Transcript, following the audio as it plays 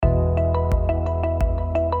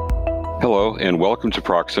Hello, and welcome to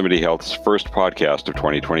Proximity Health's first podcast of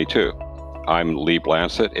 2022. I'm Lee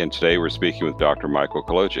Blansett, and today we're speaking with Dr. Michael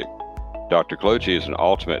Kalogi. Dr. Kalogi is an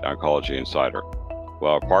ultimate oncology insider.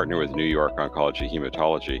 While a partner with New York Oncology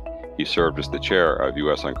Hematology, he served as the chair of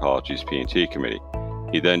U.S. Oncology's P&T committee.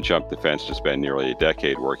 He then jumped the fence to spend nearly a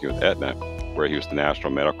decade working with Aetna, where he was the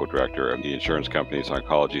national medical director of the insurance company's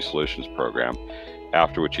Oncology Solutions program,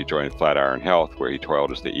 after which he joined Flatiron Health, where he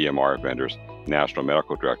toiled as the EMR vendor's National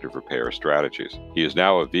Medical Director for Payer Strategies. He is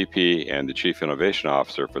now a VP and the Chief Innovation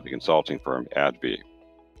Officer for the consulting firm AbbVie.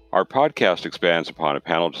 Our podcast expands upon a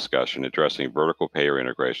panel discussion addressing vertical payer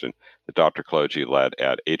integration that Dr. Kalogi led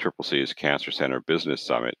at ACCC's Cancer Center Business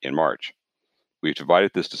Summit in March. We've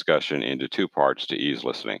divided this discussion into two parts to ease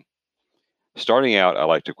listening. Starting out, I'd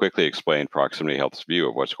like to quickly explain Proximity Health's view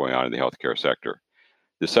of what's going on in the healthcare sector.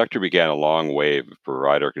 The sector began a long wave of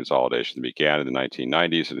provider consolidation that began in the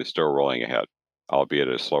 1990s and is still rolling ahead, albeit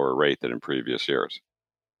at a slower rate than in previous years.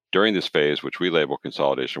 During this phase, which we label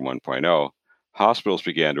Consolidation 1.0, hospitals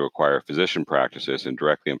began to acquire physician practices and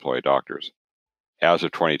directly employ doctors. As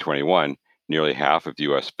of 2021, nearly half of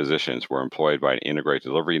U.S. physicians were employed by an integrated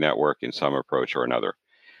delivery network in some approach or another.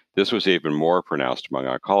 This was even more pronounced among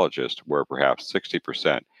oncologists, where perhaps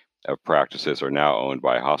 60% of practices are now owned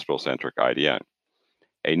by a hospital-centric IDN.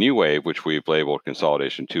 A new wave, which we've labeled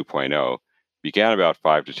Consolidation 2.0, began about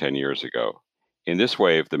 5 to 10 years ago. In this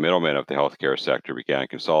wave, the middlemen of the healthcare sector began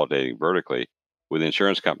consolidating vertically, with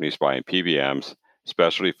insurance companies buying PBMs,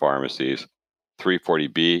 specialty pharmacies,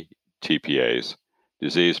 340B TPAs,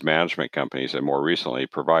 disease management companies, and more recently,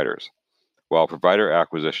 providers. While provider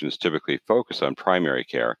acquisitions typically focus on primary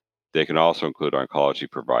care, they can also include oncology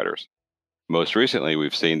providers. Most recently,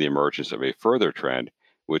 we've seen the emergence of a further trend,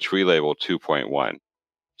 which we label 2.1.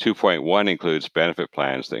 2.1 includes benefit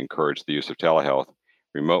plans that encourage the use of telehealth,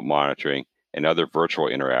 remote monitoring, and other virtual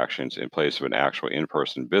interactions in place of an actual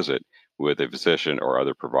in-person visit with a physician or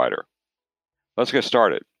other provider. Let's get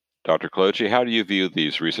started. Dr. Kalogi, how do you view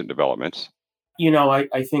these recent developments?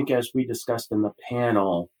 I think as we discussed in the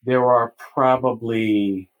panel, there are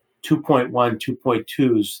probably 2.1,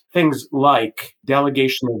 2.2s, things like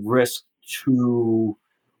delegation of risk to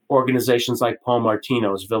organizations like Paul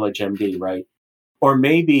Martino's VillageMD, right? Or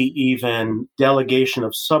maybe even delegation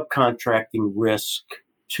of subcontracting risk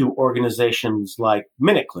to organizations like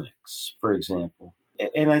Minute Clinics, for example.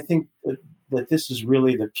 And I think that this is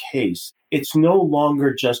really the case. It's no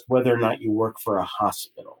longer just whether or not you work for a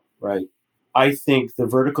hospital, right? I think the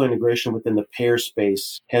vertical integration within the payer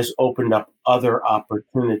space has opened up other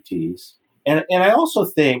opportunities. And I also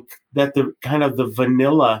think that the kind of the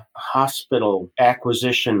vanilla hospital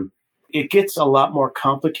acquisition, it gets a lot more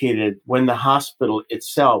complicated when the hospital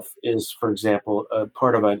itself is, for example, a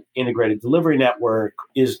part of an integrated delivery network,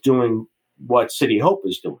 is doing what City Hope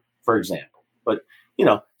is doing, for example. But,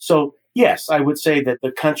 so yes, I would say that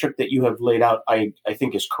the construct that you have laid out, I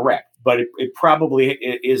think is correct, but it probably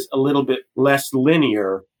is a little bit less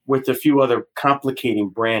linear with a few other complicating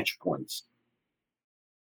branch points.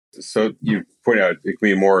 So you point out it can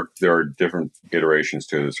be more, there are different iterations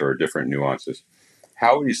to this or different nuances.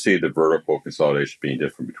 How would you see the vertical consolidation being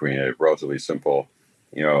different between a relatively simple,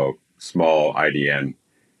 small IDN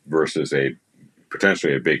versus a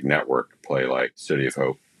potentially a big network play like City of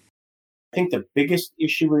Hope? I think the biggest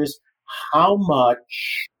issue is how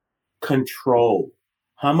much control,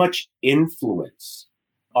 how much influence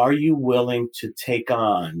are you willing to take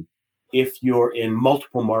on if you're in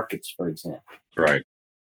multiple markets, for example? Right.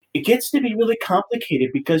 It gets to be really complicated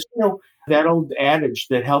because, that old adage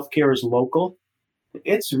that healthcare is local,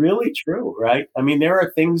 it's really true, right? I mean, there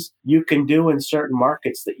are things you can do in certain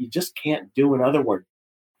markets that you just can't do in other ones.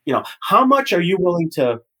 How much are you willing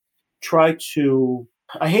to try to,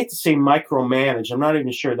 I hate to say micromanage, I'm not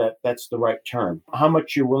even sure that that's the right term. How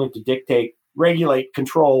much you're willing to dictate, regulate,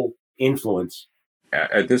 control, influence?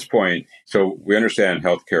 At this point, so we understand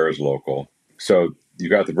healthcare is local. So you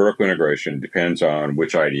got the vertical integration, depends on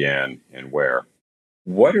which IDN and where.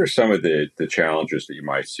 What are some of the challenges that you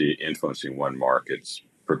might see influencing one market's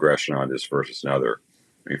progression on this versus another?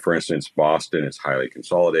 I mean, for instance, Boston is highly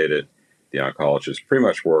consolidated. The oncologists pretty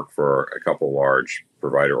much work for a couple large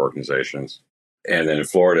provider organizations. And then in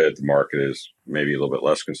Florida, the market is maybe a little bit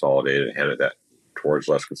less consolidated and headed that towards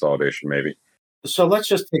less consolidation, maybe. So let's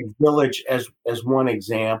just take Village as one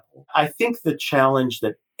example. I think the challenge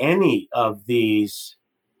that any of these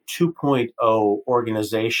 2.0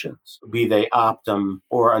 organizations, be they Optum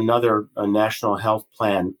or another national health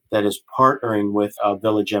plan that is partnering with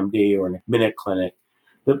VillageMD or a Minute Clinic,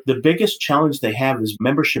 the biggest challenge they have is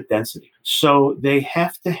membership density. So they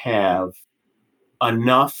have to have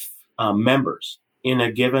enough members in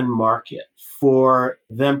a given market for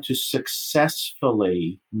them to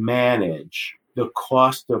successfully manage the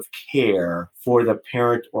cost of care for the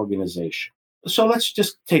parent organization. So let's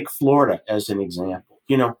just take Florida as an example.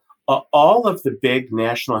 All of the big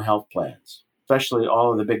national health plans, especially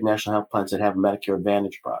all of the big national health plans that have a Medicare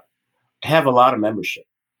Advantage product, have a lot of membership.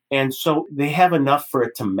 And so they have enough for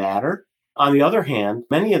it to matter. On the other hand,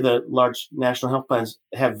 many of the large national health plans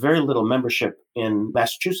have very little membership in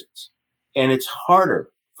Massachusetts, and it's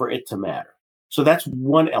harder for it to matter. So that's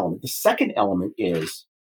one element. The second element is,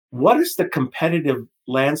 what does the competitive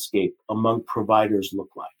landscape among providers look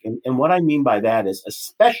like? And what I mean by that is,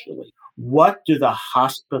 especially, what do the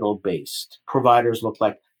hospital-based providers look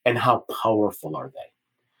like, and how powerful are they?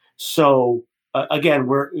 So again,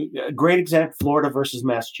 we're a great example, Florida versus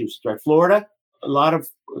Massachusetts, right? Florida, a lot of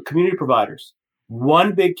community providers,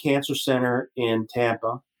 one big cancer center in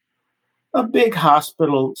Tampa, a big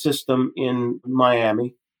hospital system in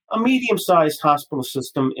Miami, a medium-sized hospital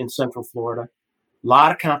system in Central Florida. A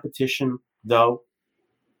lot of competition, though.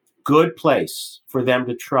 Good place for them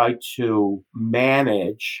to try to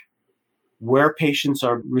manage where patients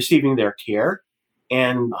are receiving their care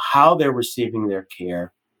and how they're receiving their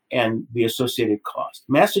care and the associated cost.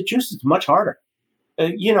 Massachusetts, much harder.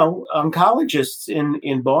 Oncologists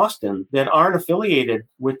in Boston that aren't affiliated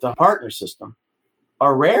with the partner system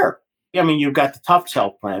are rare. I mean, you've got the Tufts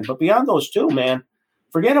Health Plan, but beyond those two, man,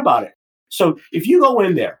 forget about it. So if you go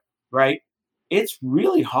in there, right, it's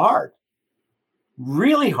really hard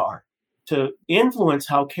to influence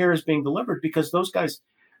how care is being delivered, because those guys,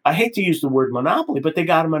 I hate to use the word monopoly, but they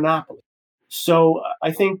got a monopoly. So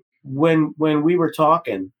I think when we were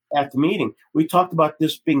talking at the meeting, we talked about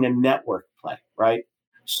this being a network play, right?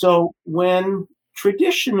 So when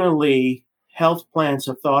traditionally health plans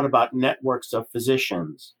have thought about networks of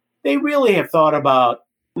physicians, they really have thought about,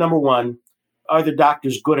 number one, are the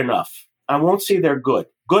doctors good enough? I won't say they're good.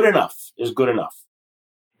 Good enough is good enough.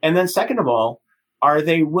 And then second of all, are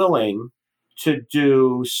they willing to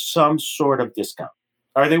do some sort of discount?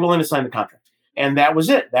 Are they willing to sign the contract? And that was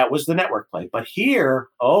it. That was the network play. But here,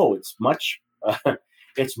 it's much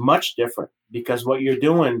different, because what you're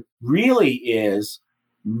doing really is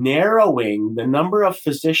narrowing the number of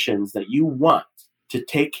physicians that you want to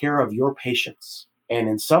take care of your patients. And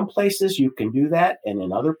in some places you can do that, and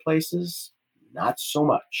in other places, not so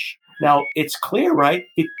much. Now, it's clear, right,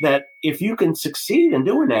 that if you can succeed in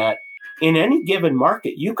doing that in any given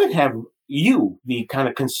market, you could have the kind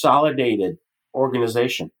of consolidated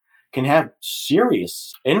organization, can have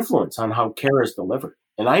serious influence on how care is delivered.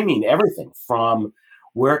 And I mean everything from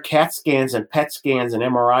where CAT scans and PET scans and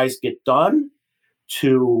MRIs get done,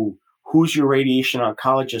 to who's your radiation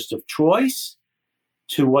oncologist of choice,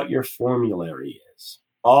 to what your formulary is.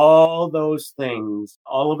 All those things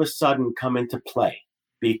all of a sudden come into play,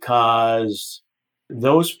 because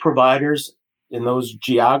those providers in those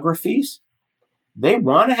geographies, they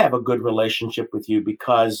want to have a good relationship with you,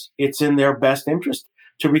 because it's in their best interest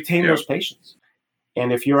to retain those patients.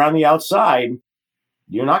 And if you're on the outside,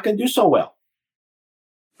 you're not going to do so well.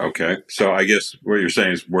 Okay. So I guess what you're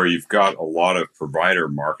saying is, where you've got a lot of provider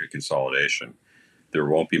market consolidation, there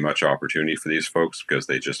won't be much opportunity for these folks, because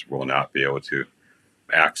they just will not be able to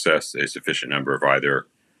access a sufficient number of either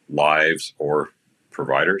lives or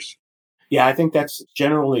providers. Yeah, I think that's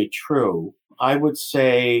generally true. I would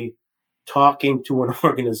say talking to an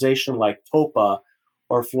organization like TOPA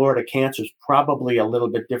or Florida Cancer is probably a little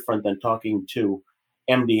bit different than talking to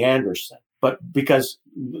MD Anderson. But because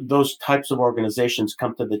those types of organizations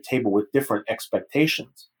come to the table with different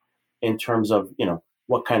expectations in terms of,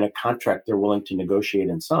 what kind of contract they're willing to negotiate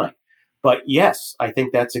and sign. But yes, I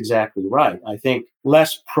think that's exactly right. I think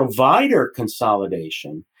less provider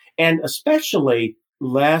consolidation, and especially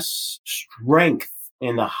less strength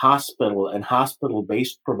in the hospital and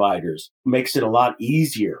hospital-based providers, makes it a lot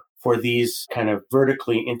easier for these kind of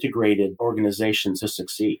vertically integrated organizations to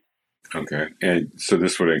succeed. Okay. And so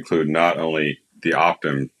this would include not only the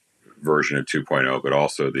Optum version of 2.0, but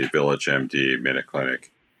also the Village MD, MinuteClinic,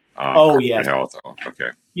 yes. Health. Okay.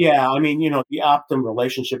 Yeah, I mean, the Optum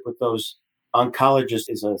relationship with those oncologists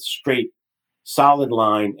is a straight, solid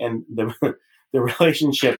line. And the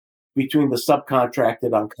relationship between the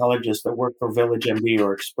subcontracted oncologists that work for Village MD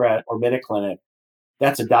or Express or MinuteClinic,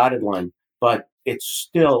 that's a dotted line. But it's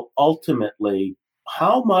still ultimately,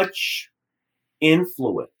 how much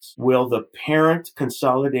influence will the parent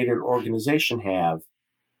consolidated organization have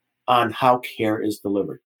on how care is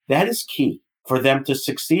delivered? That is key for them to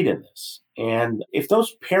succeed in this. And if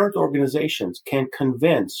those parent organizations can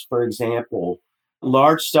convince, for example,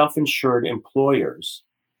 large self-insured employers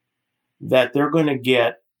that they're going to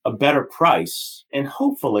get a better price and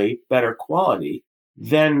hopefully better quality,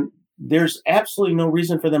 then there's absolutely no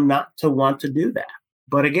reason for them not to want to do that.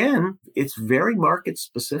 But again, it's very market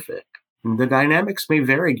specific. The dynamics may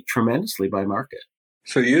vary tremendously by market.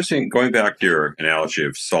 So going back to your analogy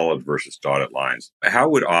of solid versus dotted lines, how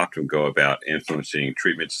would Optum go about influencing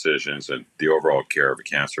treatment decisions and the overall care of a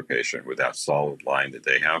cancer patient with that solid line that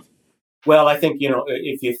they have? Well, I think,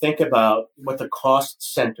 if you think about what the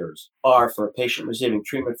cost centers are for a patient receiving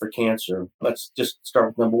treatment for cancer, let's just start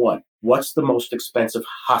with number one. What's the most expensive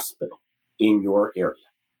hospital in your area?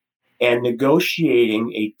 And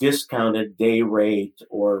negotiating a discounted day rate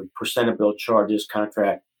or percent of bill charges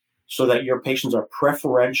contract so that your patients are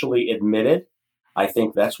preferentially admitted, I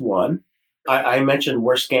think that's one. I mentioned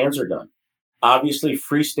where scans are done. Obviously,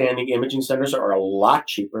 freestanding imaging centers are a lot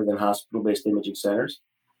cheaper than hospital-based imaging centers.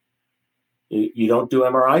 You don't do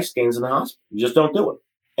MRI scans in the hospital. You just don't do it.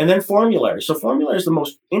 And then formulary. So formulary is the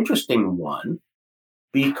most interesting one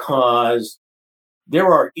because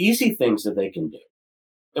there are easy things that they can do.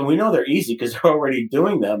 And we know they're easy because they're already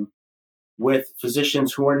doing them with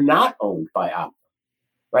physicians who are not owned by Optum,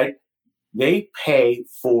 right? They pay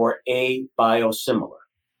for a biosimilar.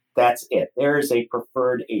 That's it. There is a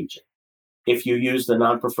preferred agent. If you use the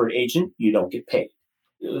non-preferred agent, you don't get paid.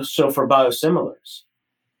 So for biosimilars,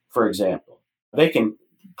 for example, they can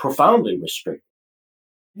profoundly restrict.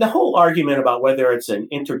 The whole argument about whether it's an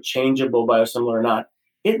interchangeable biosimilar or not,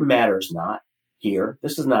 it matters not here.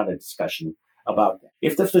 This is not a discussion about that.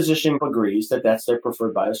 If the physician agrees that that's their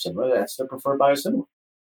preferred biosimilar, that's their preferred biosimilar.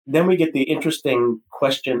 Then we get the interesting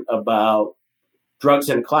question about drugs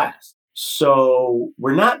in class. So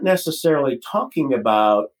we're not necessarily talking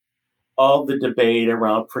about all the debate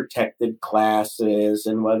around protected classes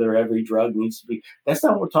and whether every drug needs to be. That's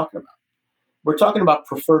not what we're talking about. We're talking about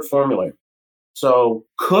preferred formulary. So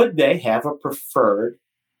could they have a preferred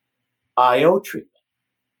IO treatment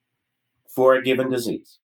for a given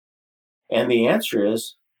disease? And the answer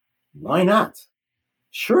is, why not?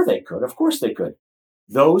 Sure they could. Of course they could.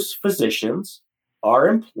 Those physicians are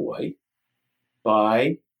employed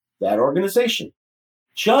by that organization.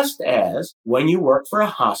 Just as when you work for a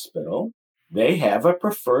hospital, they have a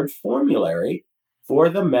preferred formulary for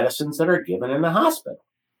the medicines that are given in the hospital.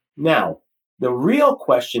 Now, the real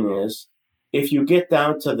question is, if you get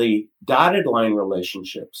down to the dotted line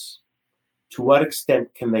relationships, to what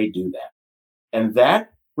extent can they do that? And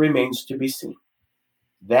that remains to be seen.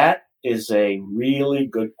 That is a really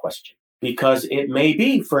good question because it may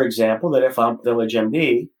be, for example, that if I'm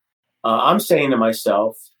VillageMD, I'm saying to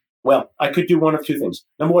myself, well, I could do one of two things.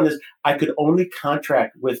 Number one is I could only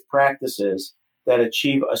contract with practices that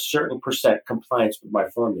achieve a certain percent compliance with my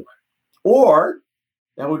formula. Or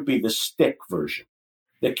that would be the stick version.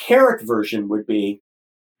 The carrot version would be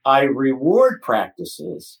I reward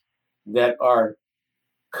practices that are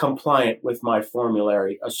compliant with my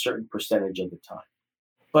formulary a certain percentage of the time.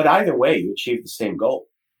 But either way, you achieve the same goal,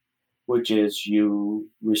 which is you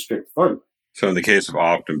restrict the formula. So in the case of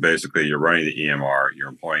Optum, basically you're running the EMR, you're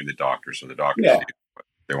employing the doctor, so the doctors see what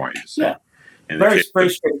they want you to say. Yeah. Very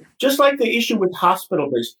straight. Just like the issue with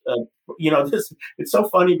hospital-based, it's so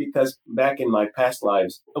funny because back in my past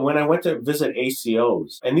lives, when I went to visit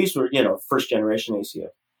ACOs, and these were, first-generation ACOs,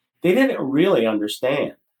 they didn't really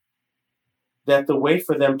understand that the way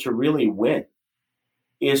for them to really win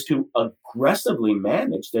is to aggressively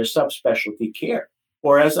manage their subspecialty care.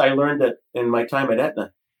 Or as I learned that in my time at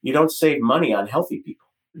Aetna, you don't save money on healthy people.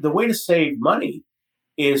 The way to save money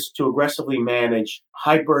is to aggressively manage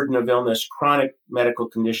high burden of illness, chronic medical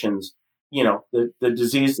conditions, the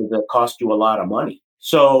diseases that cost you a lot of money.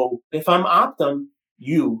 So if I'm Optum,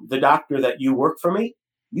 you, the doctor that you work for me,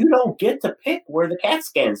 you don't get to pick where the CAT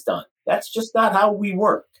scan's done. That's just not how we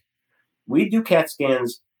work. We do CAT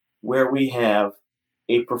scans where we have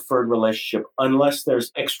a preferred relationship unless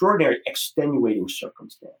there's extraordinary extenuating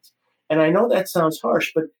circumstance. And I know that sounds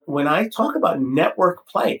harsh, but when I talk about network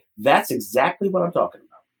play, that's exactly what I'm talking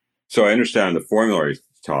about. So I understand the formulary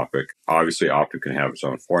topic. Obviously, Optum can have its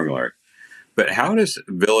own formulary. But how does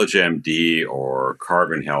VillageMD or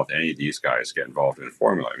Carbon Health, any of these guys, get involved in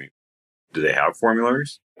formulary? I mean, do they have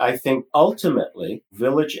formularies? I think ultimately,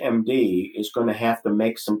 VillageMD is going to have to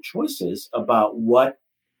make some choices about what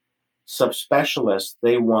subspecialists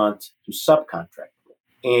they want to subcontract with.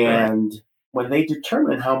 And when they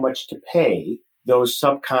determine how much to pay those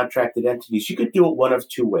subcontracted entities, you could do it one of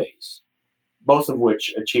two ways, both of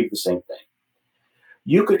which achieve the same thing.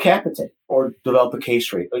 You could capitate or develop a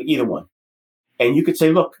case rate, either one. And you could say,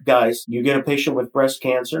 look, guys, you get a patient with breast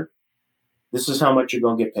cancer, this is how much you're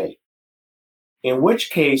going to get paid. In which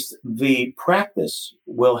case, the practice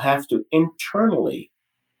will have to internally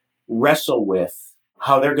wrestle with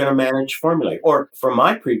how they're going to manage formulary. Or from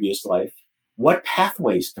my previous life, what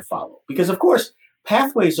pathways to follow. Because, of course,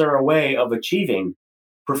 pathways are a way of achieving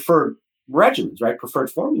preferred regimens, right? Preferred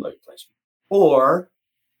formulary placement. Or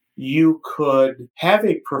you could have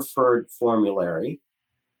a preferred formulary.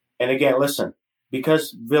 And again, listen,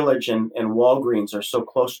 because Village and Walgreens are so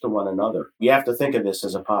close to one another, you have to think of this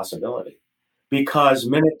as a possibility. Because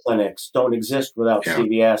Minute Clinics don't exist without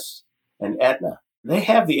CVS and Aetna. They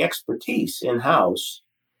have the expertise in-house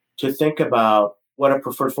to think about what a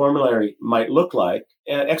preferred formulary might look like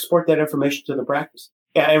and export that information to the practice.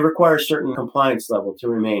 Yeah, it requires certain compliance level to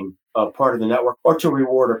remain a part of the network or to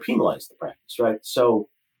reward or penalize the practice, right? So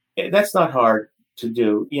that's not hard to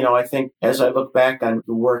do. I think as I look back on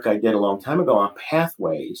the work I did a long time ago on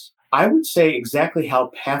pathways, I would say exactly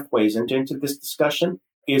how pathways enter into this discussion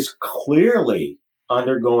is clearly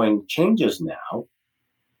undergoing changes now,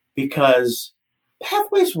 because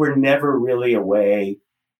pathways were never really a way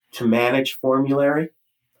to manage formulary.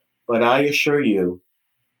 But I assure you,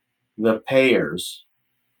 the payers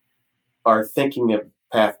are thinking of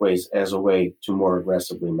pathways as a way to more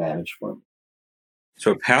aggressively manage formulary.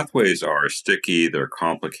 So pathways are sticky, they're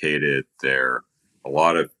complicated, they're a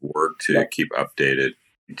lot of work to keep updated.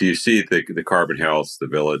 Do you see the Carbon Health, the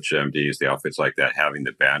Village MDs, the outfits like that having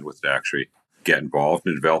the bandwidth to actually get involved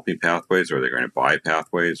in developing pathways? Or are they going to buy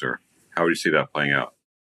pathways? Or how would you see that playing out?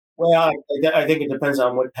 Well, I think it depends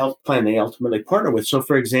on what health plan they ultimately partner with. So,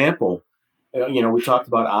 for example, we talked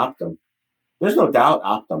about Optum. There's no doubt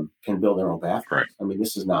Optum can build their own pathways.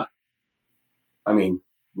 Right. I mean,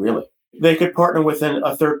 really. They could partner with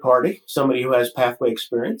a third party, somebody who has pathway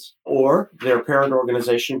experience, or their parent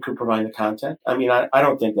organization could provide the content. I mean, I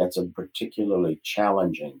don't think that's a particularly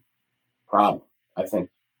challenging problem. I think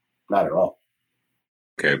not at all.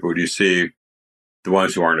 Okay, but would you see the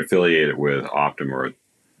ones who aren't affiliated with Optum or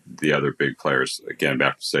the other big players, again,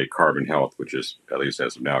 back to say Carbon Health, which is, at least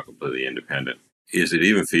as of now, completely independent. Is it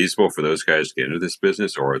even feasible for those guys to get into this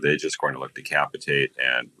business, or are they just going to look to capitate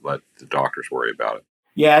and let the doctors worry about it?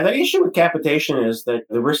 Yeah, the issue with capitation is that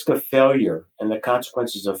the risk of failure and the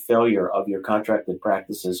consequences of failure of your contracted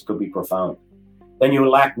practices could be profound. Then you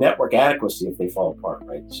lack network adequacy if they fall apart,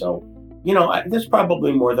 right? So, there's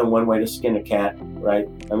probably more than one way to skin a cat, right?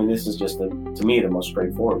 I mean, this is just, to me, the most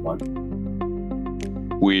straightforward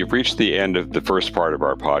one. We've reached the end of the first part of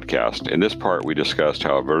our podcast. In this part, we discussed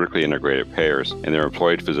how vertically integrated payers and their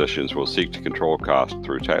employed physicians will seek to control costs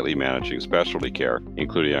through tightly managing specialty care,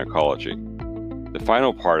 including oncology. The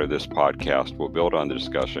final part of this podcast will build on the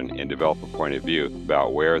discussion and develop a point of view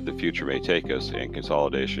about where the future may take us in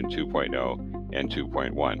Consolidation 2.0 and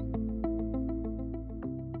 2.1.